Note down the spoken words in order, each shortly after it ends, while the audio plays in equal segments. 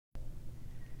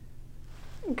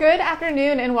Good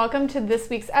afternoon and welcome to this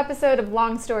week's episode of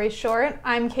Long Story Short.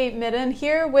 I'm Kate Midden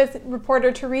here with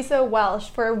reporter Teresa Welsh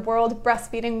for World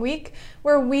Breastfeeding Week,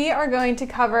 where we are going to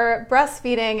cover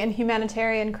breastfeeding and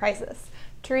humanitarian crisis.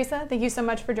 Teresa, thank you so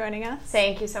much for joining us.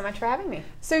 Thank you so much for having me.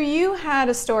 So you had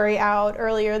a story out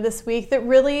earlier this week that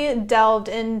really delved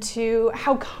into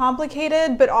how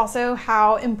complicated but also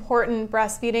how important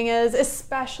breastfeeding is,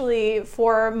 especially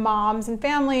for moms and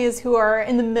families who are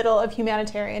in the middle of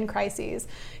humanitarian crises.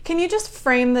 Can you just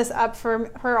frame this up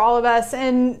for all of us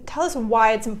and tell us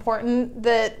why it's important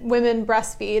that women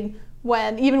breastfeed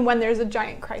even when there's a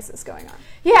giant crisis going on?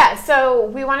 Yeah, so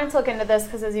we wanted to look into this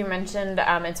because, as you mentioned,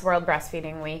 it's World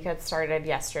Breastfeeding Week. It started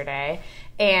yesterday.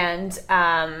 And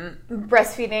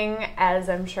breastfeeding, as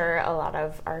I'm sure a lot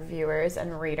of our viewers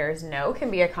and readers know,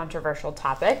 can be a controversial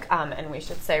topic. And we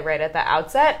should say right at the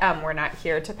outset, we're not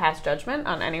here to pass judgment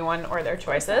on anyone or their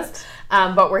choices.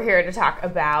 But we're here to talk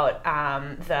about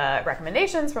the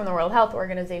recommendations from the World Health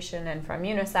Organization and from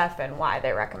UNICEF and why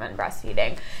they recommend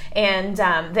breastfeeding. And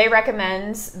they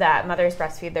recommend that mothers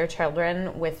breastfeed their children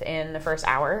within the first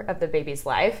hour of the baby's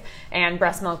life. And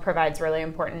breast milk provides really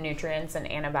important nutrients and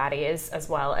antibodies, as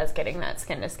well as getting that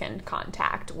skin-to-skin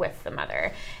contact with the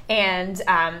mother. And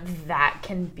that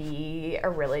can be a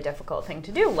really difficult thing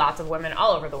to do. Lots of women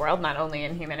all over the world, not only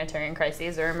in humanitarian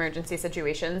crises or emergency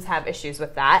situations, have issues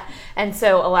with that. And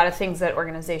so a lot of things that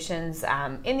organizations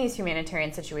in these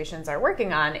humanitarian situations are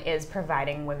working on is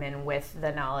providing women with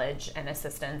the knowledge and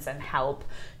assistance and help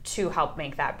to help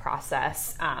make that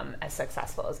process as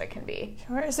successful as it can be.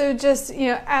 Sure. So just,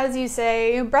 as you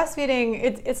say, breastfeeding,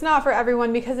 it's not for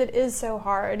everyone because it is so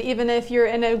hard, even if you're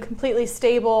in a completely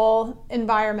stable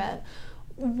environment.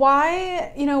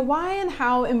 Why and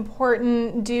how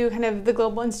important do kind of the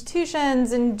global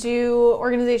institutions and do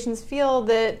organizations feel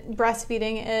that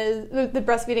breastfeeding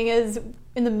is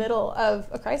in the middle of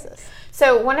a crisis?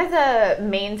 So one of the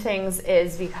main things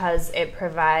is because it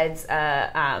provides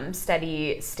a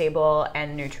steady, stable,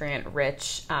 and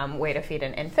nutrient-rich way to feed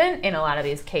an infant. In a lot of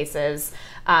these cases,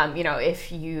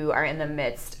 if you are in the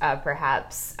midst of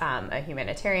perhaps a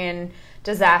humanitarian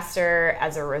disaster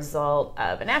as a result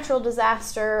of a natural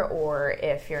disaster, or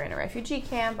if you're in a refugee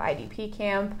camp, IDP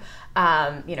camp,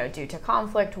 due to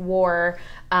conflict, war,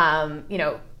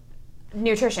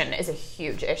 nutrition is a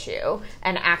huge issue,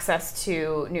 and access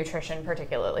to nutrition,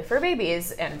 particularly for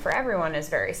babies and for everyone, is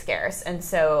very scarce. And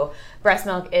so breast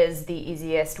milk is the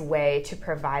easiest way to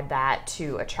provide that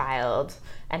to a child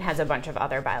and has a bunch of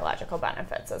other biological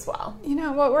benefits as well.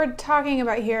 What we're talking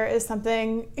about here is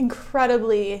something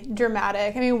incredibly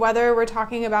dramatic. I mean, whether we're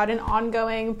talking about an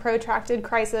ongoing, protracted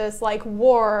crisis like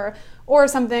war or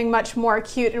something much more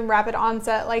acute and rapid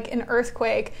onset like an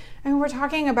earthquake, we're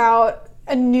talking about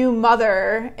a new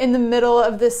mother in the middle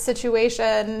of this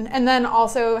situation, and then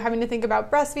also having to think about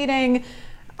breastfeeding.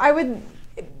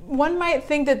 One might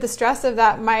think that the stress of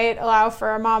that might allow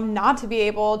for a mom not to be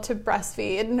able to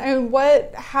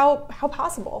breastfeed. How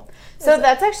possible? So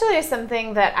that's actually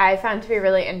something that I found to be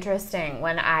really interesting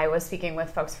when I was speaking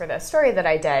with folks for this story that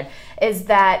I did, is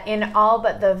that in all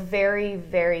but the very,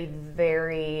 very,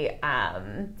 very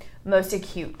most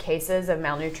acute cases of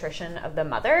malnutrition of the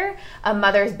mother, a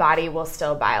mother's body will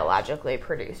still biologically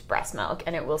produce breast milk,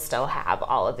 and it will still have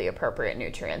all of the appropriate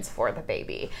nutrients for the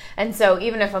baby. And so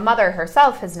even if a mother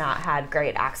herself has not had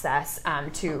great access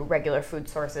to regular food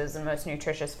sources and most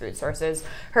nutritious food sources,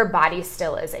 her body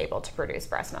still is able to produce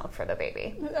breast milk for the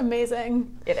baby.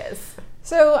 Amazing. It is.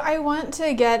 So I want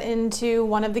to get into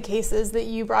one of the cases that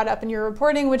you brought up in your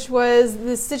reporting, which was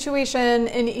the situation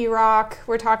in Iraq.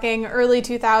 We're talking early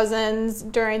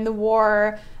 2000s during the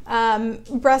war.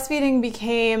 Breastfeeding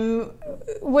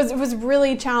was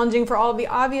really challenging for all of the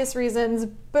obvious reasons,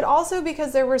 but also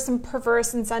because there were some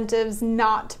perverse incentives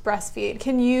not to breastfeed.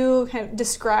 Can you kind of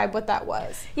describe what that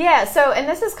was? Yeah, and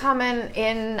this is common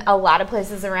in a lot of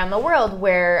places around the world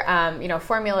where,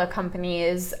 formula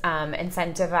companies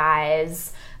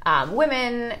incentivize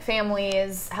women,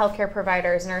 families, healthcare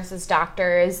providers, nurses,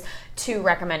 doctors to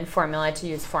recommend to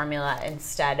use formula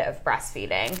instead of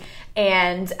breastfeeding.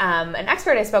 And an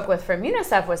expert I spoke with from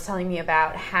UNICEF was telling me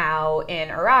about how in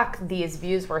Iraq these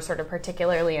views were sort of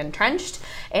particularly entrenched,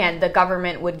 and the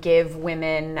government would give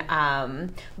women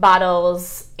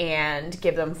bottles and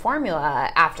give them formula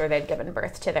after they'd given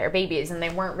birth to their babies, and they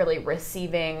weren't really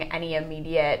receiving any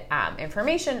immediate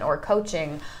information or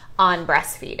coaching on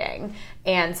breastfeeding.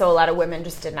 And so a lot of women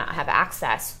just did not have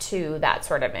access to that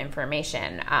sort of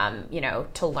information,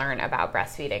 to learn about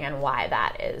breastfeeding and why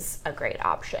that is a great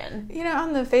option.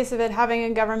 On the face of it, having a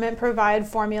government provide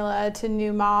formula to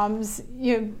new moms,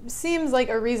 seems like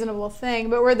a reasonable thing,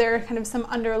 but were there kind of some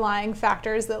underlying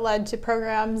factors that led to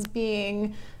programs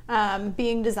being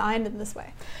designed in this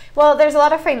way? Well, there's a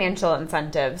lot of financial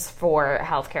incentives for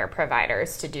healthcare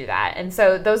providers to do that, and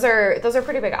so those are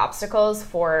pretty big obstacles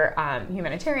for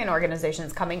humanitarian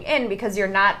organizations coming in, because you're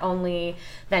not only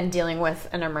then dealing with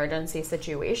an emergency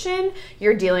situation,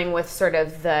 you're dealing with sort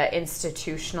of the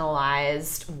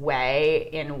institutionalized way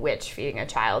in which feeding a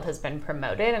child has been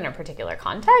promoted in a particular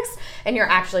context, and you're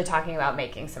actually talking about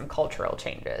making some cultural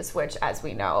changes, which, as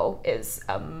we know, is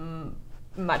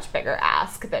much bigger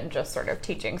ask than just sort of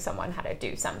teaching someone how to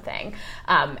do something,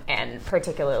 and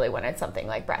particularly when it's something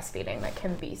like breastfeeding that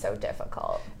can be so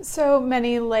difficult. So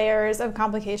many layers of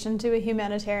complication to a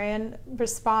humanitarian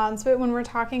response, but when we're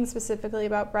talking specifically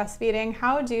about breastfeeding,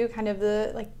 how do kind of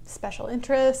the special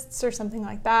interests or something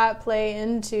like that play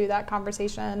into that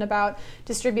conversation about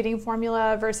distributing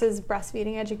formula versus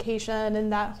breastfeeding education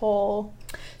and that whole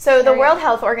So area? The World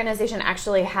Health Organization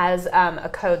actually has a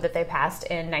code that they passed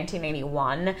in 1981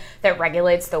 that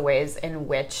regulates the ways in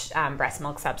which breast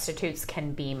milk substitutes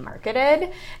can be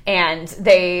marketed, and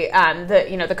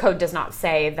the code does not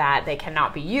say that they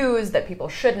cannot be used, that people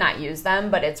should not use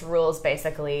them, but it's rules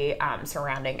basically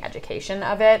surrounding education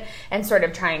of it and sort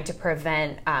of trying to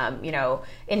prevent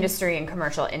industry and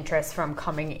commercial interests from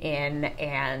coming in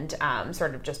and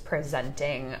sort of just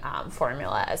presenting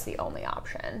formula as the only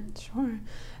option. Sure.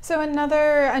 So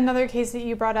another case that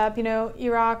you brought up,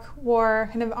 Iraq war,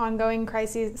 kind of ongoing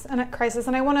crisis, and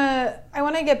I want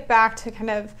to get back to kind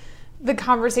of the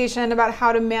conversation about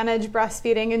how to manage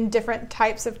breastfeeding in different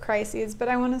types of crises. But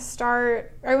I want to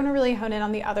really hone in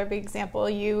on the other big example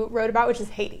you wrote about, which is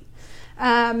Haiti.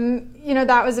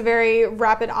 That was a very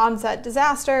rapid onset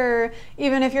disaster.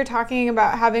 Even if you're talking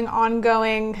about having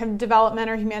ongoing kind of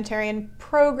development or humanitarian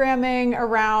programming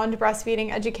around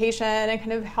breastfeeding education and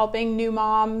kind of helping new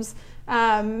moms,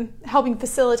 helping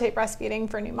facilitate breastfeeding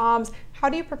for new moms, how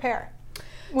do you prepare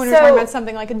when we're talking about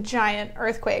something like a giant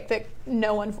earthquake that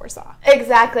no one foresaw?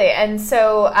 Exactly. And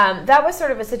so that was sort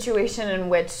of a situation in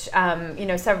which,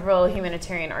 several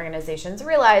humanitarian organizations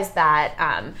realized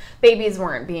that babies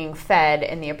weren't being fed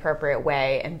in the appropriate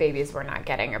way and babies were not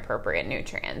getting appropriate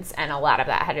nutrients. And a lot of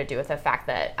that had to do with the fact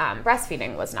that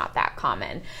breastfeeding was not that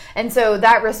common. And so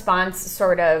that response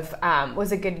sort of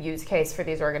was a good use case for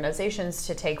these organizations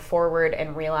to take forward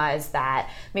and realize that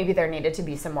maybe there needed to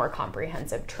be some more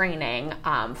comprehensive training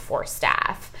for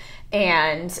staff.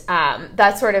 And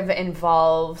that sort of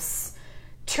involves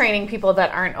training people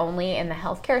that aren't only in the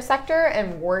healthcare sector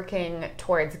and working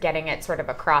towards getting it sort of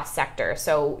across sector.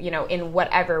 So, in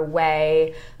whatever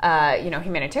way,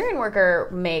 humanitarian worker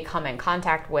may come in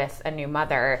contact with a new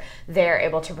mother, they're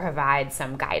able to provide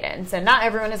some guidance. And not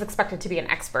everyone is expected to be an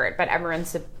expert, but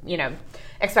everyone's,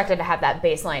 expected to have that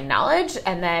baseline knowledge.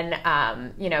 And then,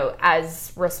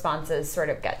 as responses sort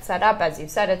of get set up, as you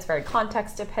said, it's very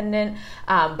context dependent.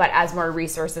 But as more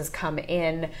resources come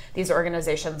in, these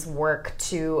organizations work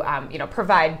to,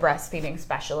 provide breastfeeding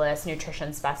specialists,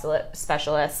 nutrition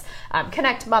specialists,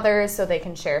 connect mothers so they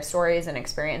can share stories and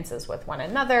experiences with one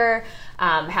another,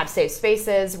 have safe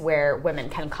spaces where women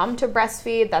can come to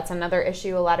breastfeed. That's another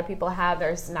issue a lot of people have.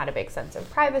 There's not a big sense of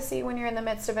privacy when you're in the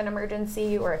midst of an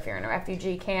emergency or if you're in a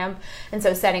refugee camp. And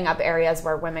so setting up areas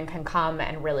where women can come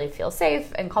and really feel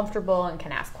safe and comfortable and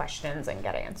can ask questions and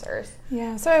get answers.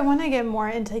 Yeah, so I want to get more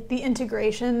into the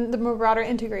integration, the more broader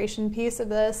integration piece of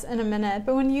this in a minute.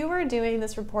 But when you were doing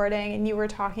this reporting and you were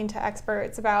talking to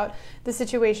experts about the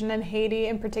situation in Haiti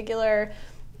in particular,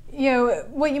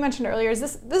 what you mentioned earlier is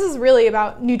this is really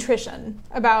about nutrition,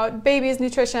 about baby's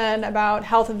nutrition, about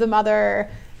health of the mother,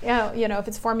 if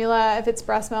it's formula, if it's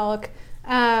breast milk.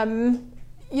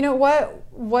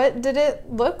 What did it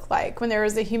look like when there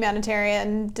was a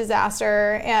humanitarian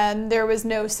disaster and there was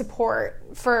no support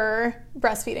for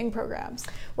breastfeeding programs?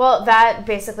 Well, that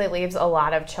basically leaves a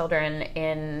lot of children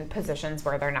in positions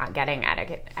where they're not getting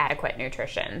adequate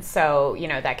nutrition. So,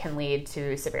 that can lead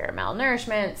to severe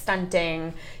malnourishment,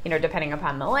 stunting, depending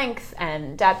upon the length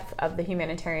and depth of the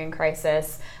humanitarian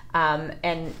crisis.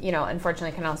 And,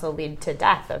 unfortunately can also lead to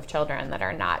death of children that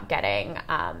are not getting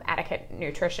adequate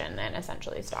nutrition and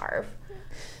essentially starve.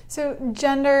 So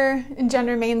gender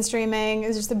mainstreaming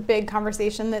is just a big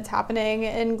conversation that's happening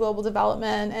in global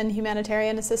development and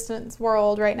humanitarian assistance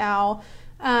world right now.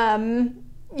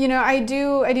 I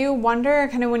do wonder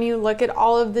kind of when you look at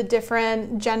all of the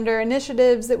different gender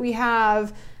initiatives that we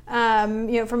have,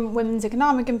 from women's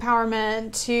economic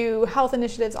empowerment to health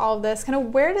initiatives, all of this, kind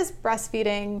of where does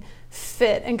breastfeeding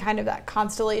fit in kind of that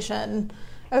constellation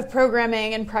of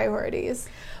programming and priorities?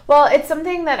 Well, it's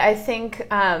something that I think,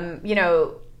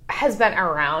 has been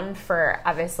around for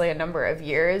obviously a number of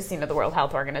years. The World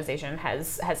Health Organization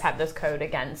has had this code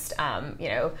against,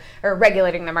 or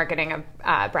regulating the marketing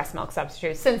of breast milk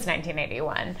substitutes since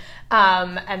 1981.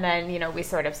 And then, we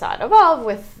sort of saw it evolve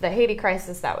with the Haiti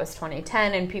crisis. That was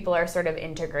 2010. And people are sort of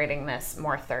integrating this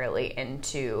more thoroughly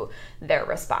into their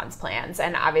response plans.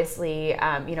 And obviously,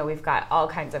 we've got all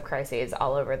kinds of crises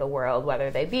all over the world,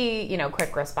 whether they be,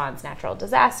 quick response natural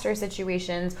disaster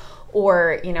situations,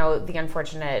 or, the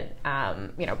unfortunate,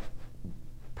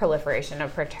 proliferation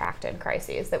of protracted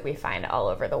crises that we find all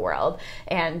over the world.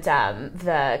 And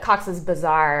the Cox's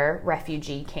Bazar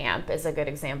refugee camp is a good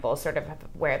example sort of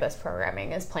where this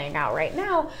programming is playing out right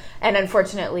now. And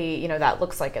unfortunately, that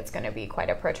looks like it's going to be quite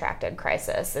a protracted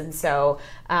crisis. And so,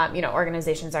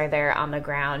 organizations are there on the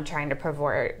ground trying to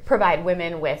provide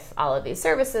women with all of these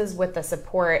services, with the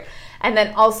support, and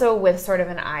then also with sort of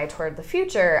an eye toward the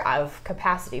future of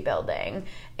capacity building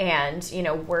and,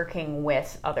 working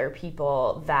with other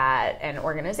people and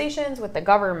organizations, with the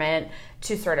government,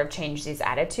 to sort of change these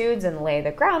attitudes and lay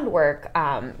the groundwork,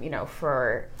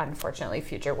 for unfortunately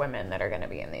future women that are going to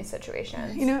be in these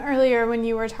situations. Earlier when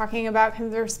you were talking about kind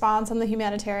of the response on the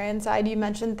humanitarian side, you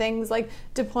mentioned things like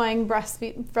deploying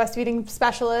breastfeeding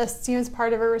specialists, as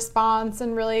part of a response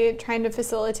and really trying to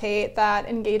facilitate that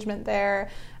engagement there.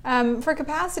 For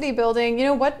capacity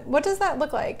building, what does that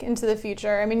look like into the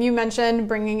future? I mean, you mentioned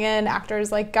bringing in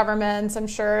actors like governments, I'm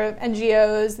sure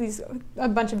NGOs, a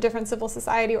bunch of different civil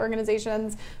society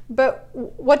organizations, but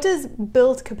what does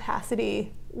build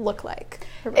capacity look like?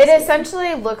 It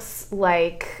essentially looks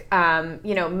like,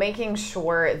 making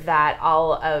sure that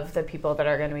all of the people that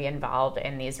are going to be involved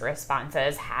in these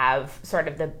responses have sort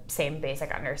of the same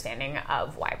basic understanding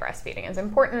of why breastfeeding is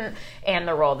important and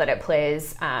the role that it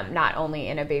plays, not only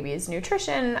in a baby's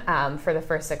nutrition for the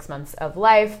first 6 months of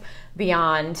life,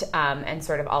 beyond, and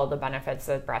sort of all the benefits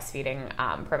that breastfeeding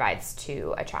provides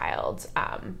to a child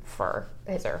for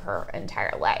his or her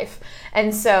entire life.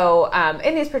 And so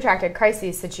in these protracted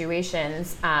crises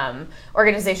situations,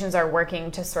 organizations are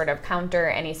working to sort of counter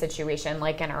any situation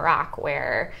like in Iraq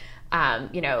where,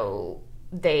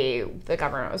 the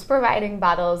government was providing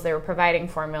bottles, they were providing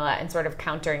formula, and sort of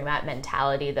countering that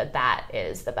mentality that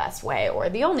is the best way or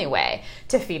the only way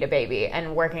to feed a baby,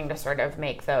 and working to sort of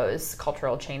make those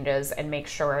cultural changes and make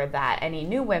sure that any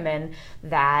new women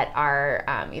that are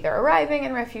either arriving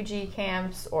in refugee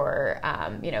camps or,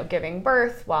 giving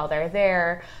birth while they're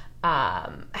there,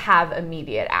 have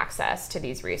immediate access to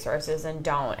these resources and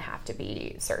don't have to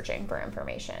be searching for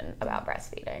information about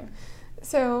breastfeeding.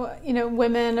 So,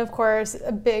 women, of course,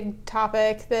 a big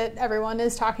topic that everyone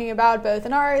is talking about, both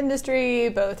in our industry,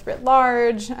 both writ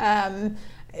large.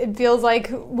 It feels like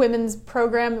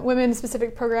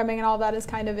women-specific programming and all that is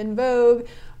kind of in vogue.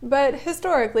 But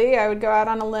historically, I would go out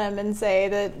on a limb and say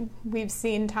that we've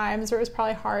seen times where it was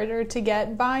probably harder to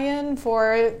get buy-in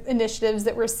for initiatives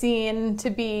that were seen to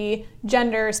be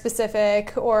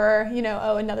gender-specific or,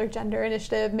 another gender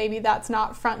initiative, maybe that's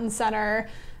not front and center.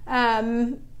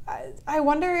 I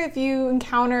wonder if you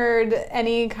encountered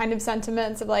any kind of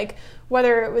sentiments of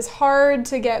whether it was hard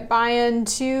to get buy-in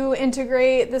to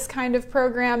integrate this kind of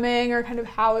programming or kind of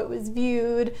how it was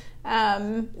viewed.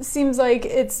 Seems like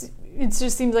it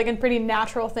just seems like a pretty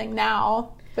natural thing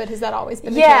now, but has that always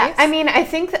been the case? Yeah, I mean, I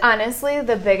think honestly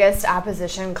the biggest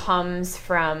opposition comes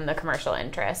from the commercial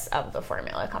interests of the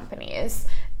formula companies.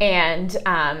 And,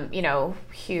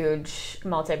 huge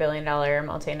multi-billion-dollar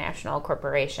multinational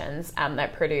corporations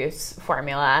that produce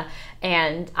formula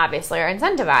and obviously are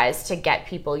incentivized to get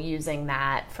people using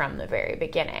that from the very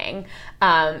beginning.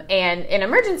 And in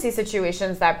emergency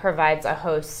situations, that provides a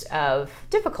host of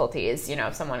difficulties.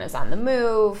 If someone is on the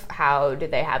move, how do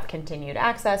they have continued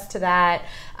access to that?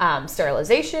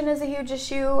 Sterilization is a huge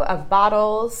issue of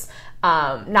bottles.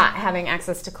 Not having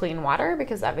access to clean water,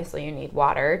 because obviously you need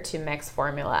water to mix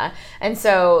formula. And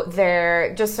so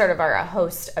there just sort of are a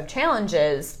host of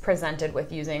challenges presented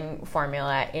with using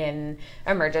formula in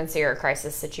emergency or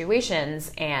crisis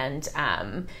situations, and,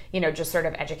 just sort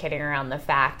of educating around the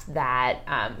fact that,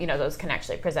 those can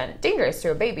actually present dangers to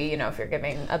a baby, if you're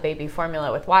giving a baby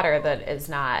formula with water that is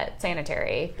not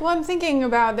sanitary. Well, I'm thinking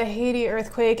about the Haiti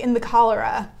earthquake and the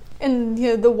cholera. And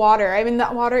the water. I mean, the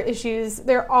water issues,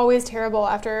 they're always terrible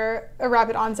after a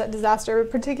rapid onset disaster,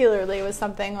 but particularly with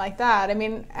something like that. I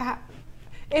mean,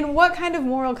 in what kind of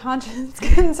moral conscience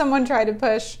can someone try to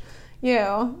push,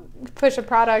 push a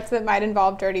product that might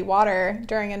involve dirty water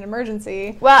during an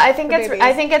emergency. Well, I think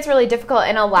it's really difficult,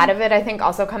 and a lot of it I think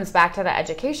also comes back to the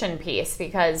education piece,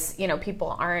 because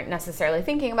people aren't necessarily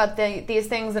thinking about these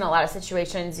things. In a lot of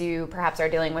situations, you perhaps are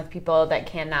dealing with people that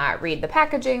cannot read the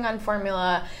packaging on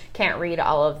formula, can't read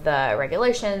all of the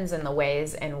regulations and the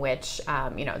ways in which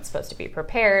it's supposed to be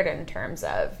prepared in terms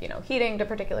of heating to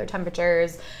particular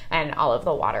temperatures and all of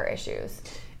the water issues.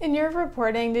 In your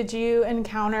reporting, did you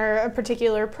encounter a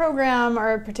particular program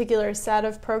or a particular set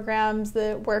of programs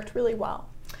that worked really well?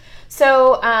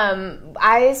 So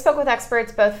I spoke with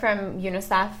experts both from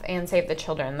UNICEF and Save the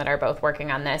Children that are both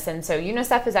working on this. And so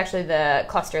UNICEF is actually the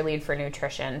cluster lead for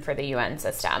nutrition for the UN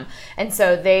system. And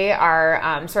so they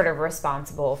are sort of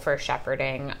responsible for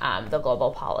shepherding the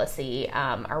global policy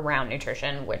around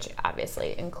nutrition, which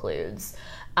obviously includes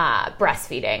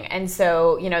breastfeeding. And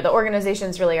so, the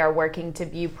organizations really are working to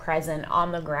be present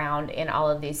on the ground in all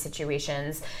of these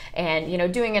situations and,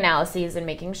 doing analyses and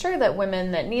making sure that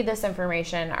women that need this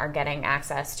information are getting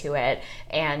access to it,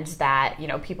 and that,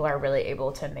 people are really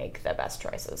able to make the best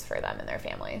choices for them and their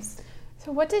families.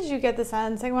 So what did you get the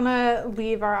sense? I want to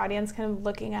leave our audience kind of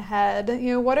looking ahead.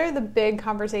 What are the big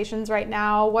conversations right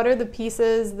now? What are the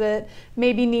pieces that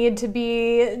maybe need to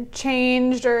be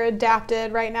changed or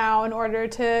adapted right now in order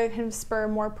to kind of spur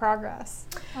more progress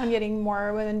on getting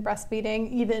more women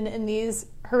breastfeeding, even in these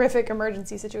horrific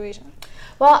emergency situations?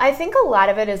 Well, I think a lot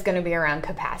of it is going to be around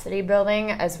capacity building,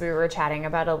 as we were chatting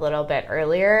about a little bit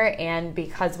earlier. And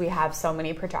because we have so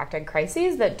many protracted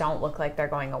crises that don't look like they're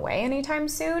going away anytime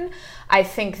soon, I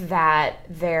think that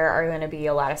there are going to be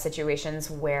a lot of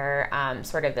situations where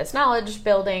sort of this knowledge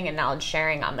building and knowledge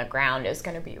sharing on the ground is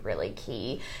going to be really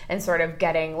key, and sort of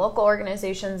getting local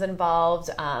organizations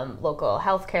involved, local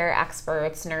healthcare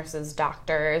experts, nurses,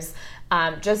 doctors,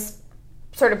 just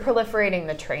sort of proliferating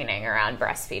the training around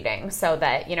breastfeeding, so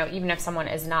that, even if someone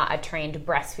is not a trained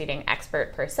breastfeeding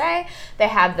expert per se, they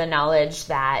have the knowledge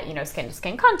that,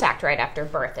 skin-to-skin contact right after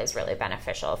birth is really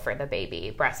beneficial for the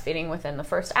baby. Breastfeeding within the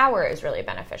first hour is really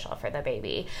beneficial for the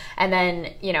baby. And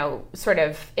then, sort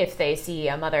of if they see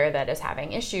a mother that is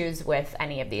having issues with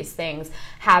any of these things,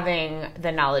 having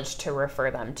the knowledge to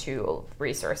refer them to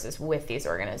resources with these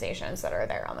organizations that are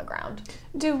there on the ground.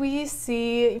 Do we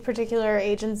see particular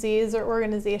agencies or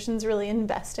organizations really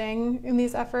investing in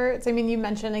these efforts? I mean, you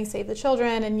mentioned Save the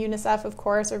Children and UNICEF, of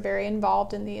course, are very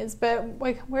involved in these, but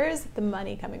where is the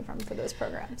money coming from for those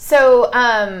programs? So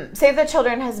Save the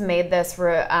Children has made this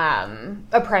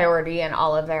a priority in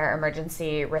all of their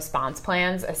emergency response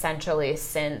plans, essentially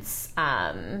since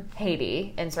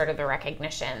Haiti, and sort of the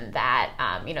recognition that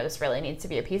this really needs to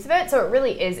be a piece of it. So it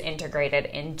really is integrated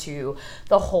into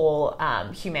the whole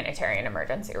humanitarian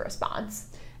emergency response.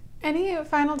 Any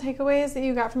final takeaways that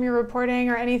you got from your reporting,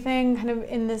 or anything kind of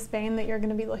in this vein that you're going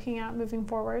to be looking at moving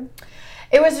forward?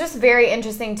 It was just very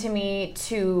interesting to me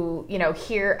to,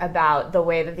 hear about the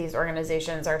way that these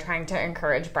organizations are trying to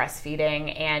encourage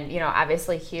breastfeeding. And,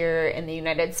 obviously here in the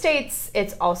United States,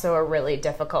 it's also a really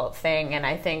difficult thing. And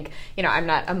I think, I'm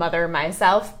not a mother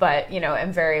myself, but,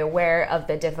 am very aware of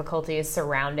the difficulties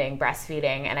surrounding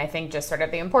breastfeeding. And I think just sort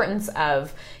of the importance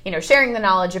of, sharing the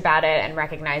knowledge about it and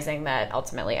recognizing that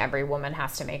ultimately every woman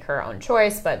has to make her own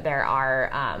choice. But there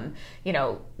are,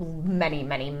 many,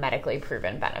 many medically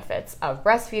proven benefits of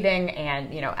breastfeeding,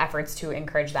 and efforts to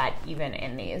encourage that even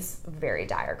in these very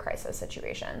dire crisis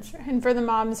situations. And for the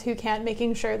moms who can't,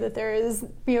 making sure that there is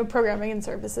programming and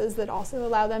services that also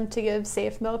allow them to give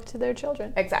safe milk to their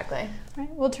children. Exactly. All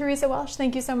right. Well, Teresa Welsh,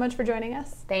 thank you so much for joining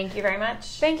us. Thank you very much.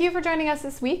 Thank you for joining us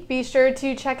this week. Be sure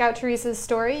to check out Teresa's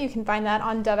story. You can find that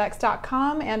on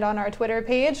dovx.com and on our Twitter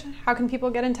page. How can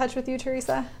people get in touch with you,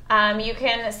 Teresa? You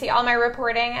can see all my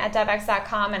reporting at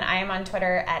dovx.com, and I am on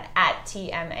Twitter at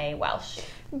 @TMAWelsh.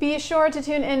 Be sure to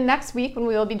tune in next week when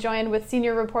we will be joined with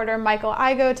senior reporter Michael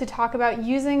Igo to talk about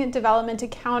using development to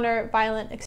counter violent